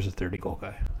Nylander's a 30-goal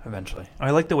guy, eventually.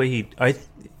 I like the way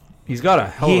He's got a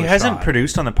hell of a He hasn't shot.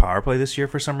 produced on the power play this year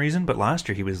for some reason, but last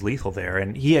year he was lethal there,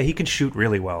 and he can shoot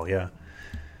really well, yeah.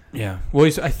 Yeah. Well,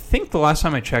 I think the last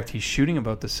time I checked, he's shooting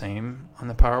about the same on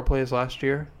the power play as last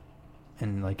year.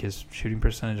 And, like, his shooting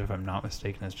percentage, if I'm not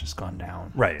mistaken, has just gone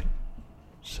down. Right.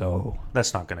 So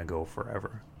That's not going to go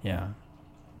forever. yeah.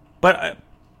 But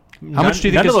How much do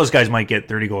you think none is- of those guys might get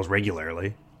 30 goals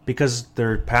regularly because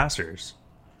they're passers.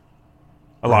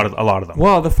 A lot of them.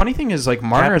 Well, the funny thing is, like,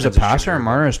 Marner is a Kapanen's a passer, shooter. and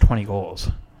Marner has 20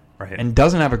 goals. Right. And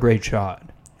doesn't have a great shot,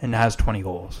 and has 20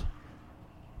 goals.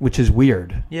 Which is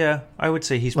weird. Yeah, I would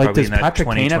say he's Like, probably does in that Patrick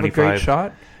 20, Kane have a 25. great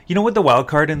shot? You know what the wild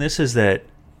card in this is that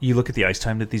you look at the ice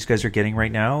time that these guys are getting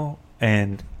right now,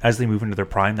 and as they move into their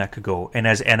prime, that could go. And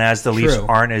as the Leafs True.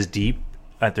 aren't as deep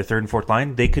at their third and fourth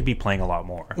line, they could be playing a lot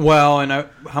more. Well, and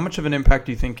how much of an impact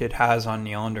do you think it has on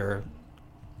Nylander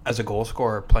as a goal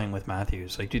scorer playing with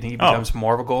Matthews? Like, do you think he becomes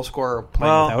more of a goal scorer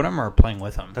playing without him or playing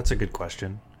with him? That's a good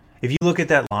question. If you look at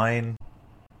that line,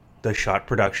 the shot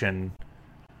production,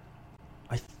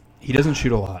 He doesn't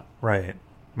shoot a lot. right?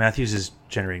 Matthews is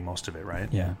generating most of it, right?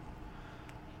 Yeah.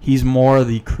 He's more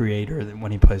the creator than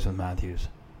when he plays with Matthews.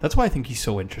 That's why I think he's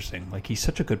so interesting. Like, he's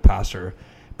such a good passer,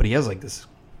 but he has, like, this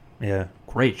Yeah.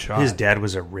 great shot. His dad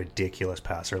was a ridiculous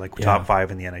passer, like Yeah. top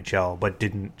 5 in the NHL, but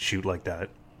didn't shoot like that.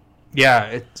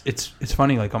 Yeah, it's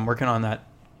funny. Like, I'm working on that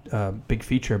big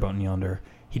feature about Nylander.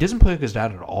 He doesn't play like his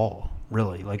dad at all,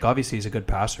 really. Like, obviously he's a good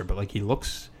passer, but, like, he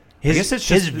looks... I guess it's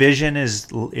His just... vision is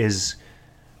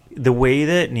the way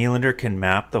that Nylander can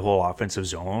map the whole offensive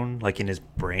zone, like in his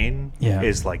brain, Yeah.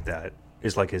 is like that.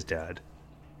 Is like his dad.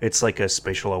 It's like a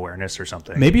spatial awareness or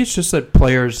something. Maybe it's just that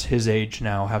players his age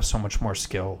now have so much more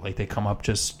skill. Like, they come up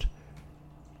just...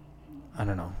 I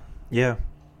don't know. Yeah.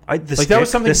 That was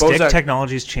something the stick Bozak-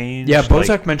 technology's changed. Yeah, Bozak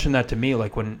like, mentioned that to me.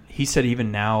 Like, when he said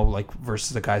even now, like, versus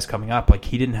the guys coming up, like,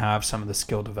 he didn't have some of the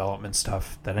skill development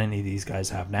stuff that any of these guys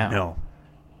have now. No.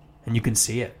 And you can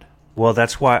see it. Well,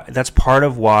 that's part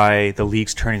of why the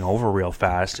league's turning over real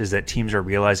fast, is that teams are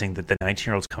realizing that the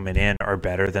 19-year-olds coming in are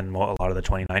better than a lot of the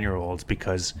 29-year-olds.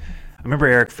 Because I remember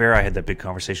Eric Fair, I had that big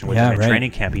conversation with him at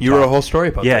training camp. You wrote a whole story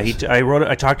about this. Yeah,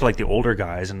 I talked to like the older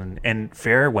guys, and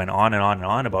Fair went on and on and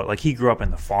on about, like, he grew up in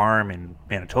the farm in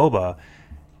Manitoba,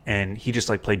 and he just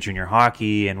like played junior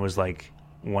hockey and was like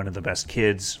one of the best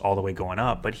kids all the way going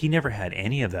up, but he never had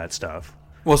any of that stuff.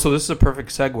 Well, so this is a perfect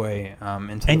segue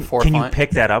into the fourth Can you line. pick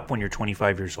that up when you're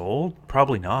 25 years old?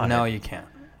 Probably not. No, you can't.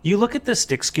 You look at the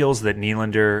stick skills that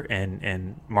Nylander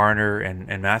and Marner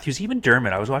and Matthews, even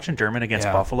Dermott. I was watching Dermott against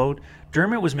Buffalo.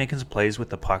 Dermott was making some plays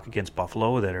with the puck against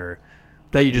Buffalo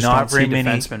that You just not don't very see many.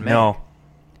 defensemen make. No,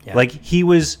 Yeah. like he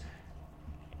was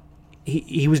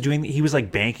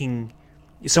like banking.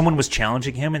 Someone was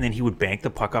challenging him, and then he would bank the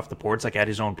puck off the boards like at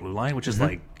his own blue line, which is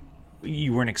like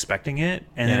you weren't expecting it,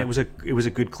 and then it was a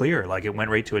good clear. Like, it went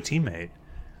right to a teammate.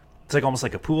 It's like almost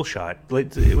like a pool shot.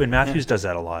 Like, when Matthews does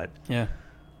that a lot. Yeah.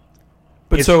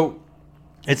 But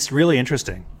It's really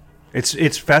interesting.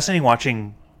 It's fascinating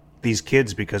watching these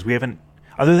kids because we haven't,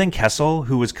 other than Kessel,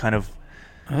 who was kind of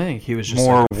I think he was just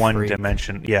more like a freak.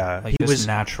 one-dimensional. Yeah, Like, he was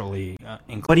naturally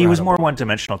incredible. but he was more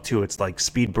one-dimensional too. It's like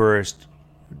speed burst,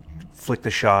 flick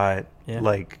the shot, Yeah.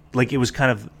 like it was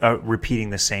kind of repeating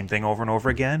the same thing over and over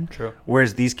again. True.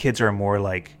 Whereas these kids are more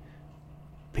like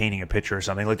painting a picture or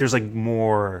something. Like, there's like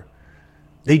more.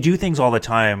 They do things all the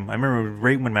time. I remember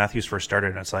right when Matthews first started,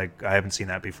 and it's like, I haven't seen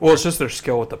that before. Well, it's just their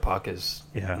skill with the puck is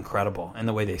Yeah. incredible, and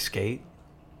the way they skate.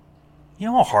 You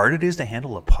know how hard it is to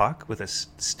handle a puck with a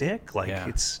stick? Like, Yeah.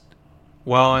 it's...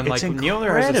 Well, and It's like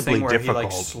Nealner has this thing where he like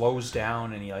difficult. slows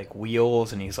down and he like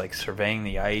wheels and he's like surveying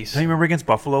the ice. I remember against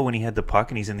Buffalo when he had the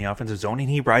puck and he's in the offensive zone and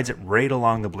he rides it right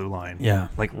along the blue line. Yeah.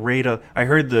 Like I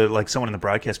heard someone in the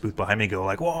broadcast booth behind me go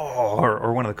like, whoa,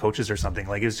 or one of the coaches or something.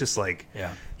 Like, it was just like,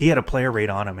 Yeah. he had a player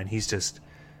right on him and he's just,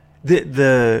 I'm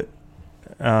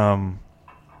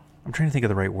trying to think of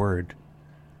the right word.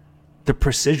 The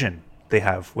precision they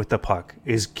have with the puck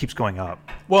keeps going up.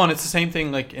 Well, and it's the same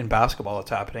thing like in basketball.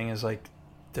 That's happening is like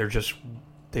the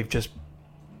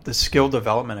skill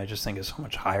development I just think is so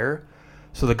much higher.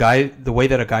 So the way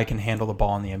that a guy can handle the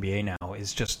ball in the NBA now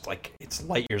is just like it's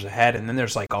light years ahead. And then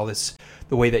there's like all this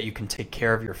the way that you can take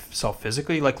care of yourself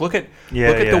physically. Like look at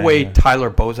the way Tyler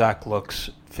Bozak looks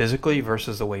physically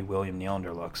versus the way William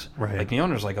Nylander looks. Right. Like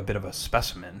Nylander's like a bit of a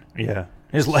specimen. Yeah,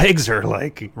 his legs are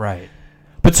like Right.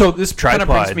 But so this kind of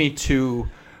Tripod. brings me to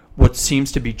what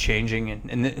seems to be changing,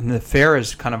 and the Fair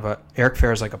is kind of Eric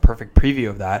Fair is like a perfect preview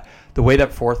of that. The way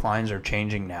that fourth lines are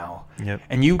changing now, Yep.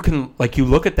 and you can you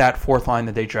look at that fourth line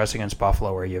that they dress against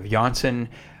Buffalo, where you have Janssen,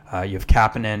 you have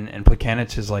Kapanen, and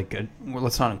Plekanec is like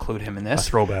let's not include him in this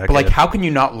A throwback, But like, yeah. how can you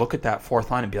not look at that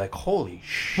fourth line and be like, holy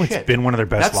shit? Well, it's been one of their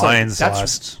best That's lines that's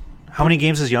last. How many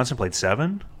games has Janssen played?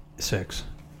 7? 6,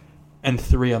 and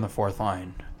 3 on the fourth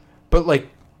line, but like.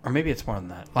 Or maybe it's more than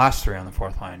that. Last 3 on the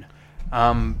fourth line.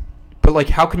 But like,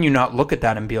 how can you not look at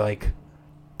that and be like,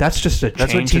 that's just a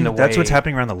change in the way. That's what's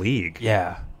happening around the league.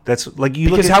 Yeah. That's like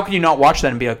Because how can you not watch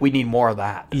that and be like, we need more of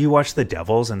that? You watch the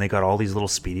Devils and they got all these little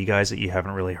speedy guys that you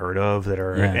haven't really heard of that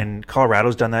are, Yeah. and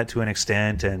Colorado's done that to an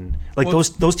extent. And like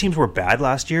those teams were bad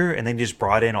last year, and they just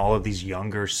brought in all of these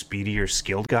younger, speedier,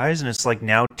 skilled guys, and it's like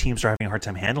now teams are having a hard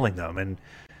time handling them. And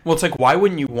Well, it's like, why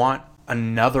wouldn't you want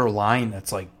another line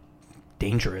that's like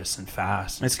dangerous and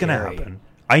fast? it's going to happen.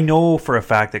 I know for a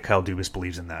fact that Kyle Dubas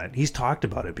believes in that. He's talked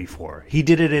about it before. He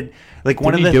did it in like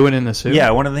one of the do it in the suit? Yeah,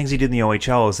 one of the things he did in the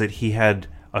OHL is that he had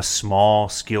a small,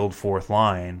 skilled fourth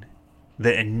line,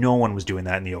 and no one was doing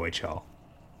that in the OHL.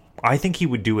 I think he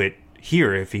would do it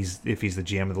here if he's the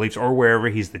GM of the Leafs or wherever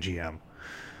he's the GM.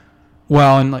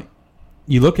 Well, and like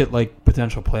you look at like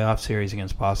potential playoff series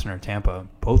against Boston or Tampa,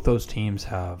 both those teams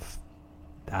have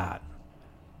that.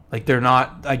 Like they're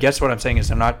not. I guess what I'm saying is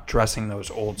they're not dressing those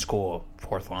old school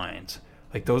fourth lines.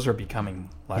 Like those are becoming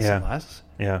less and less.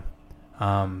 Yeah.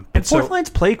 And Fourth lines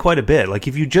play quite a bit. Like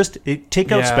if you just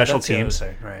take out special that's the other teams,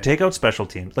 thing, right. take out special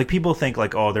teams. Like people think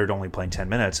like, oh, they're only playing 10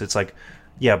 minutes. It's like,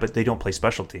 yeah, but they don't play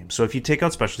special teams. So if you take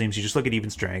out special teams, you just look at even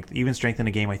strength. Even strength in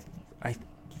a game,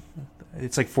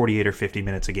 it's like 48 or 50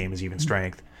 minutes a game is even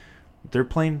strength. They're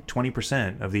playing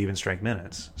 20% of the even strength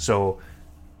minutes. So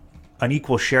an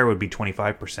equal share would be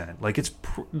 25%. Like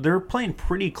they're playing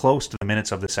pretty close to the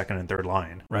minutes of the second and third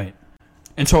line. Right.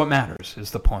 And so it matters is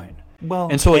the point. Well,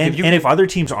 and so like, if other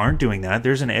teams aren't doing that,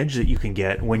 there's an edge that you can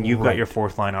get when you've got Right. your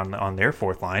fourth line on their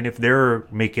fourth line. If they're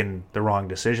making the wrong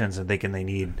decisions and thinking they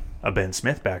need a Ben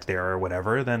Smith back there or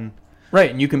whatever, then right,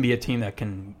 and you can be a team that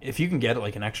can, if you can get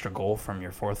like an extra goal from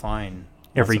your fourth line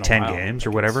every once in a 10 while, games or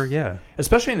like whatever, yeah.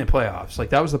 especially in the playoffs.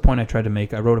 Like that was the point I tried to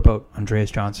make. I wrote about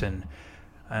Andreas Johnson.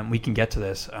 We can get to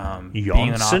this. Being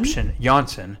an option,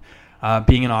 Janssen,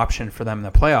 being an option for them in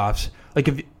the playoffs. Like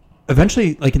if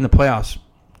eventually, like in the playoffs,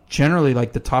 generally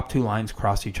like the top two lines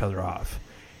cross each other off,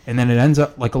 and then it ends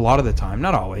up like a lot of the time,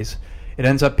 not always. It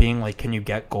ends up being like, can you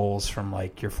get goals from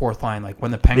like your fourth line? Like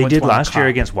when the Penguins They did won the last year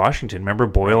Cup. against Washington. Remember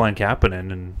Boyle and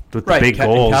Kapanen and with the Right, big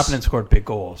goals. Kapanen scored big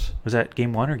goals. Was that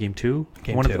game 1 or game 2?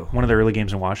 Game 2. One of the early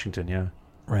games in Washington, yeah.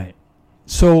 Right.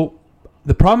 So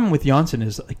the problem with Janssen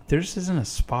is like there just isn't a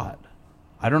spot.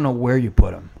 I don't know where you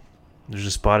put him. There's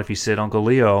a spot if you sit Uncle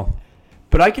Leo.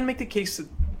 But I can make the case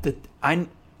that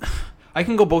I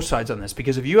can go both sides on this,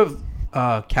 because if you have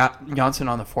Janssen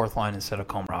on the fourth line instead of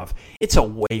Komarov, it's a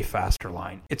way faster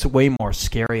line. It's way more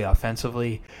scary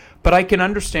offensively. But I can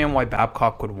understand why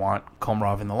Babcock would want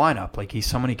Komarov in the lineup. Like he's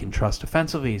someone he can trust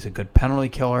defensively. He's a good penalty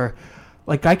killer.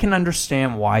 Like I can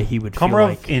understand why he would feel Komarov,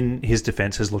 like in his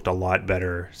defense, has looked a lot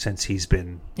better since he's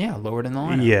been... lowered in the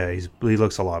lineup. Yeah, he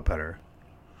looks a lot better.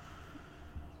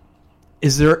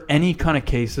 Is there any kind of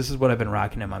case, this is what I've been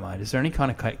racking in my mind, is there any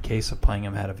kind of case of playing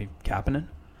him ahead of Kapanen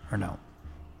or no?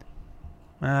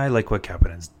 I like what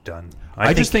Kapanen's done.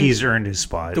 I just think he's earned his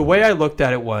spot. The way I looked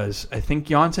at it was, I think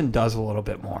Janssen does a little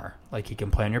bit more. Like he can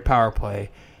play on your power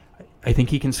play. I think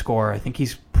he can score. I think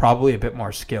he's probably a bit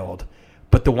more skilled.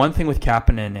 But the one thing with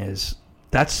Kapanen is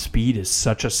that speed is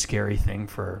such a scary thing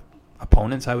for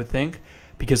opponents, I would think,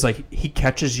 because like he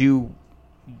catches you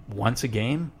once a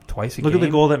game, twice a game. Look at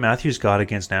the goal that Matthews got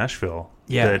against Nashville.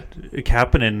 Yeah. That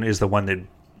Kapanen is the one that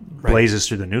blazes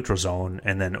through the neutral zone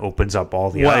and then opens up all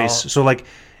the ice. So like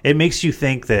it makes you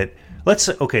think that let's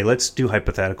do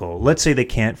hypothetical. Let's say they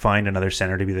can't find another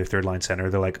center to be their third line center.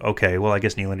 They're like, okay, well I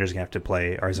guess Nylander's gonna have to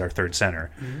play as our third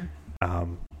center.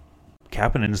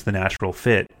 Kapanen's the natural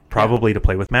fit, probably to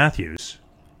play with Matthews.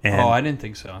 And I didn't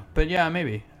think so, but yeah,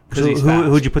 maybe. So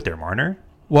who'd you put there, Marner?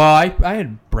 Well, I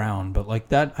had Brown, but like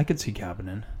that, I could see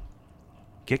Kapanen.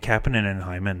 Get Kapanen and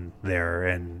Hyman there,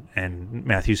 and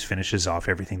Matthews finishes off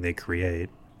everything they create.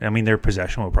 I mean, their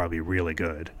possession will probably be really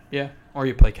good. Yeah, or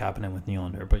you play Kapanen with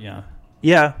Nylander, but yeah.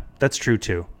 Yeah, that's true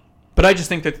too. But I just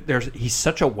think that he's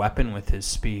such a weapon with his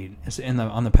speed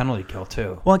on the penalty kill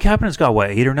too. Well, Kapanen's got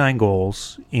 8 or 9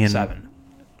 goals in 7.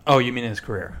 Oh, you mean in his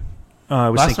career? I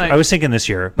was thinking this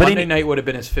year. But Monday night would have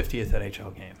been his 50th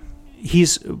NHL game.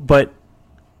 But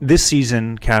this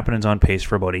season, Kapanen's on pace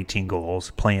for about 18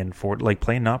 goals,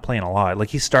 not playing a lot.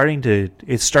 Like it's starting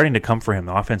to come for him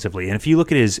offensively. And if you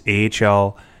look at his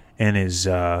AHL and his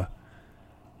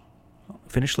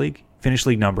Finnish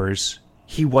league numbers,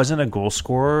 he wasn't a goal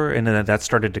scorer, and then that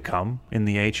started to come in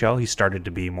the AHL. He started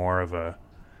to be more of a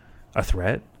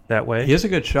threat that way. He has a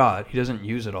good shot. He doesn't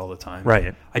use it all the time.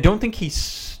 Right. I think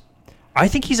he's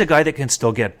a guy that can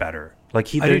still get better. Like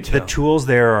the tools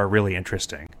there are really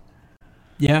interesting.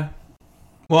 Yeah.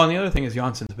 Well, and the other thing is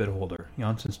Jansson's a bit older.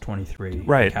 Jansson's 23.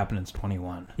 Right. Kapanen's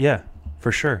 21. Yeah,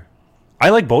 for sure. I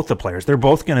like both the players. They're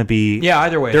both going to be... Yeah,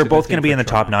 either way. They're both going to be in the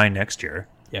top 9 next year.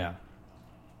 Yeah.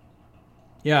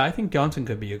 Yeah, I think Johnsson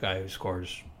could be a guy who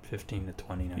scores 15 to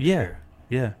 20 next year.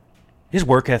 Yeah. His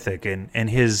work ethic and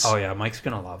his... Oh, yeah. Mike's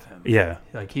going to love him. Yeah.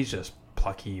 Like, he's just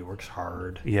plucky. He works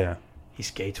hard. Yeah. He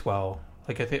skates well.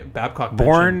 Like, I think Babcock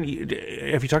Bourne,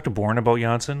 have you talked to Bourne about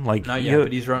Janssen? Like, not yet,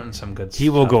 but he's running some good stuff. He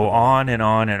will go on and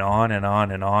on and on and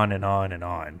on and on and on and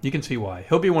on. You can see why.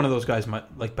 He'll be one of those guys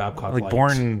like Babcock likes.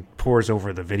 Bourne pours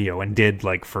over the video and did,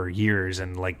 like, for years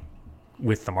and, like,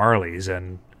 with the Marlies.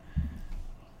 And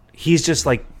he's just,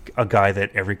 like, a guy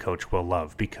that every coach will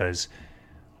love because...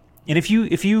 And if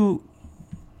you...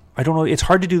 I don't know. It's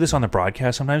hard to do this on the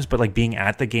broadcast sometimes, but like being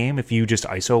at the game, if you just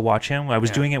ISO watch him, I was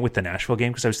doing it with the Nashville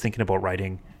game because I was thinking about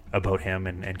writing about him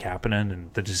and Kapanen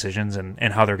and the decisions and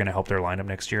how they're going to help their lineup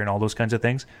next year and all those kinds of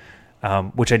things,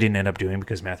 which I didn't end up doing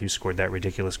because Matthews scored that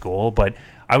ridiculous goal. But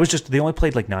they only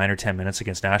played like 9 or 10 minutes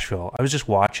against Nashville. I was just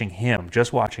watching him.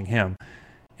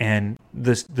 And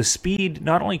the speed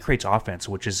not only creates offense,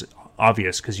 which is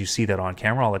obvious because you see that on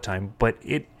camera all the time, but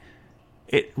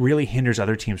it really hinders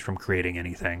other teams from creating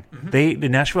anything. The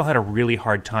Nashville had a really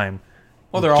hard time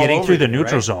getting through the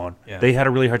neutral zone. Yeah. They had a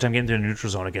really hard time getting through the neutral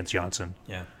zone against Janssen.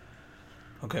 Yeah.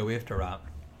 Okay, we have to wrap.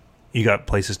 You got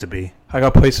places to be. I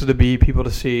got places to be, people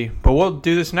to see. But we'll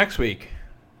do this next week.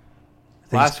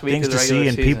 Last week things is the to see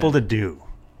and season. People to do.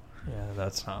 Yeah,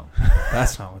 that's not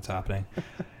what's happening.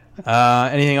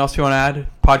 Anything else you want to add?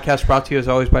 Podcast brought to you as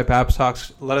always by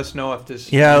Babstocks. Let us know if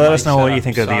this. Yeah, let us know what you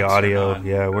think of the audio.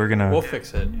 Yeah, we'll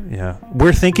fix it. Yeah,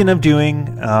 we're thinking of doing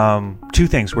 2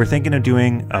 things. We're thinking of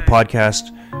doing a podcast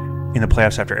in the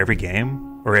playoffs after every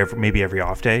game, or maybe every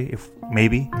off day. I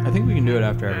think we can do it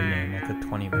after every game, like a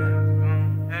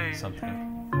 20-minute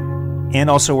something. And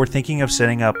also, we're thinking of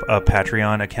setting up a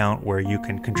Patreon account where you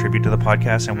can contribute to the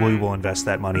podcast, and we will invest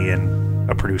that money in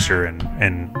a producer and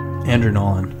Andrew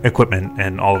Nolan equipment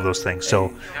and all of those things.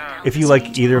 So if you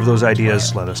like either of those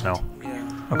ideas, let us know.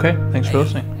 Okay, thanks for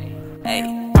listening.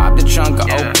 Pop the trunk,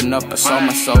 open up, I sold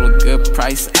my soul a good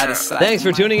price. Thanks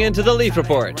for tuning in to The Leaf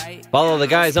Report. Follow the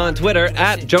guys on Twitter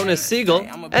at Jonas Siegel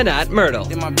and at Myrtle.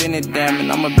 I'ma bend it down,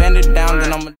 and I'ma bend it down,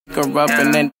 then I'ma pick her up,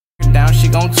 and then down, she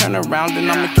gon' turn around, and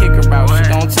I'ma kick her out. She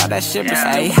gon' tie that shit.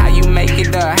 Hey, how you make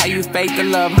it up? How you fake the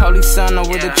love? Holy son,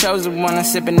 over the chosen one. I'm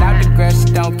sipping out the grass,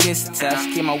 don't kiss the touch.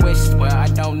 Keep my wishes well, I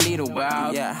don't need a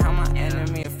well. Yeah, how my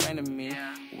enemy.